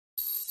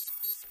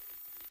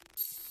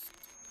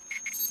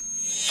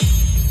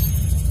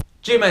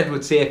Jim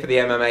Edwards here for the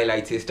MMA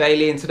Latest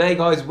Daily, and today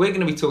guys we're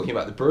going to be talking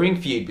about the brewing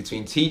feud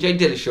between TJ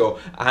Dillashaw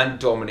and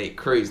Dominic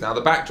Cruz. Now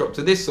the backdrop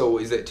to this all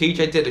is that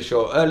TJ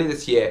Dillashaw earlier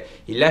this year,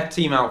 he left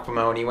Team Alpha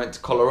Male and he went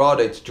to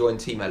Colorado to join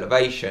Team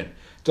Elevation.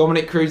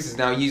 Dominic Cruz is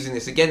now using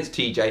this against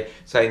TJ,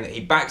 saying that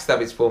he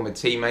backstabbed his former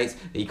teammates,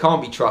 that he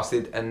can't be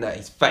trusted and that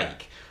he's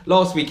fake.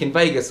 Last week in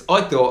Vegas,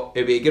 I thought it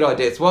would be a good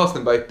idea to ask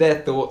them both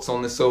their thoughts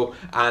on this all,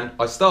 and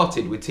I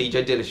started with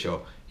TJ Dillashaw.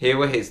 Here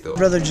were his thoughts.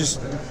 I'd rather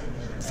just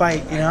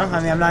fight, you know?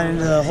 I mean, I'm not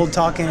into the whole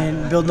talking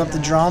and building up the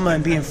drama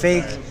and being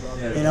fake.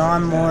 You know,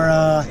 I'm more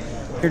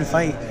here to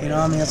fight, you know?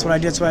 I mean, that's what I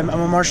do. That's why I'm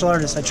a martial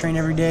artist. I train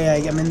every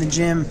day. I'm in the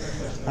gym.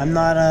 I'm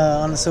not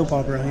on a soap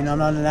opera, you know? I'm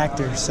not an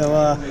actor. So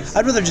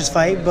I'd rather just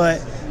fight,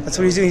 but that's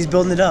what he's doing. He's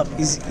building it up.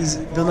 He's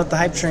building up the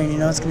hype train, you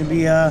know? It's going to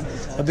be a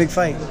big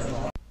fight.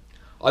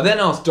 I then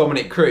asked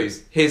Dominic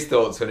Cruz his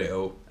thoughts on it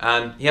all,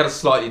 and he had a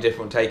slightly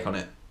different take on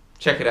it.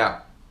 Check it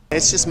out.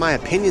 It's just my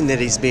opinion that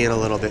he's being a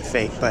little bit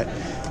fake, but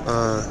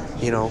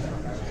you know,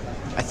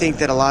 I think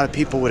that a lot of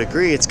people would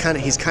agree. He's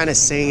kind of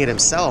saying it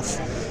himself.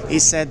 He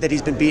said that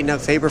he's been beating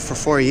up Faber for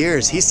 4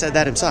 years. He said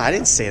that himself. I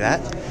didn't say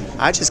that.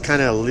 I just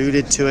kind of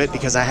alluded to it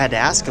because I had to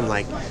ask him,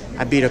 like,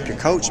 I beat up your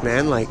coach,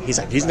 man. Like, he's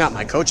like, he's not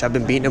my coach. I've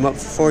been beating him up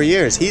for 4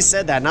 years. He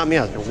said that, not me.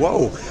 I was like,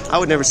 whoa, I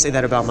would never say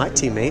that about my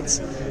teammates.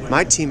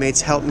 My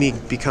teammates helped me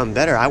become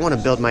better. I want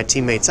to build my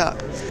teammates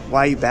up.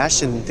 Why are you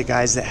bashing the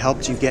guys that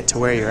helped you get to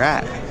where you're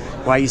at?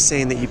 Why are you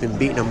saying that you've been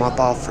beating them up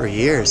all for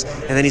years?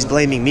 And then he's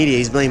blaming media.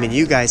 He's blaming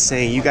you guys,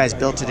 saying you guys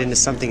built it into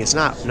something it's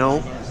not.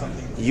 No,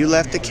 you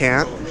left the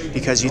camp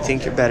because you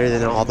think you're better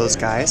than all those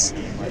guys,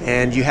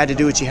 and you had to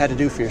do what you had to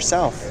do for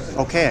yourself.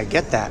 Okay, I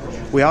get that.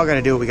 We all got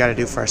to do what we got to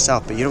do for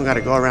ourselves, but you don't got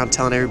to go around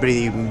telling everybody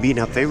that you've been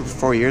beating up Faber for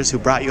 4 years, who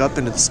brought you up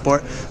into the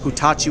sport, who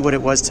taught you what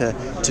it was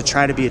to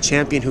try to be a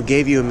champion, who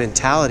gave you a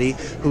mentality,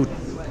 who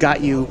got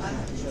you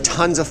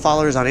tons of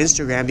followers on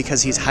Instagram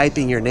because he's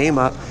hyping your name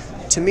up.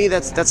 To me,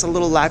 that's a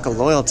little lack of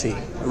loyalty.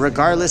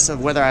 Regardless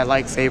of whether I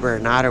like Faber or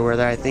not, or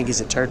whether I think he's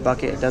a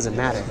Turdbucket, it doesn't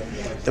matter.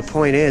 The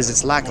point is,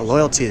 it's lack of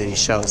loyalty that he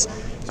shows,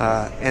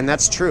 and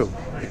that's true.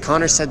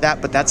 Connor said that,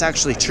 but that's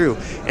actually true,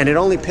 and it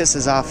only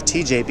pisses off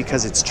TJ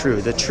because it's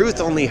true. The truth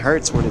only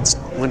hurts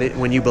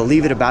when you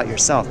believe it about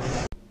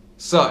yourself.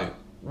 So,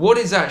 what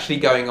is actually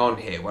going on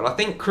here? Well, I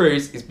think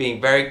Cruz is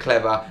being very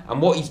clever, and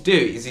what he's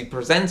doing is he's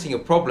presenting a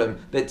problem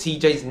that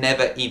TJ's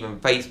never even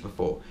faced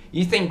before.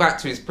 You think back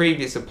to his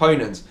previous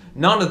opponents,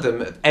 none of them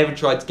have ever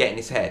tried to get in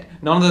his head.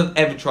 None of them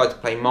ever tried to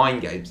play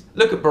mind games.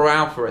 Look at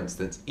Barao, for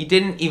instance. He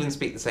didn't even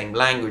speak the same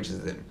language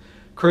as him.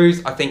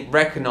 Cruz, I think,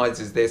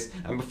 recognises this,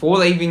 and before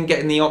they even get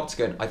in the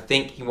octagon, I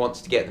think he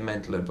wants to get the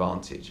mental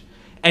advantage.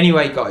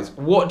 Anyway, guys,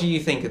 what do you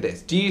think of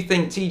this? Do you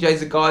think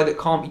TJ's a guy that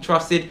can't be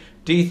trusted?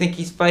 Do you think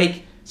he's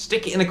fake?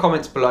 Stick it in the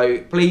comments below.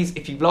 Please,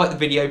 if you've liked the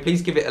video,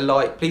 please give it a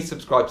like. Please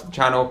subscribe to the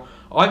channel.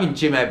 I've been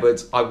Jim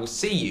Edwards. I will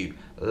see you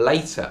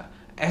later.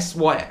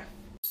 SYF.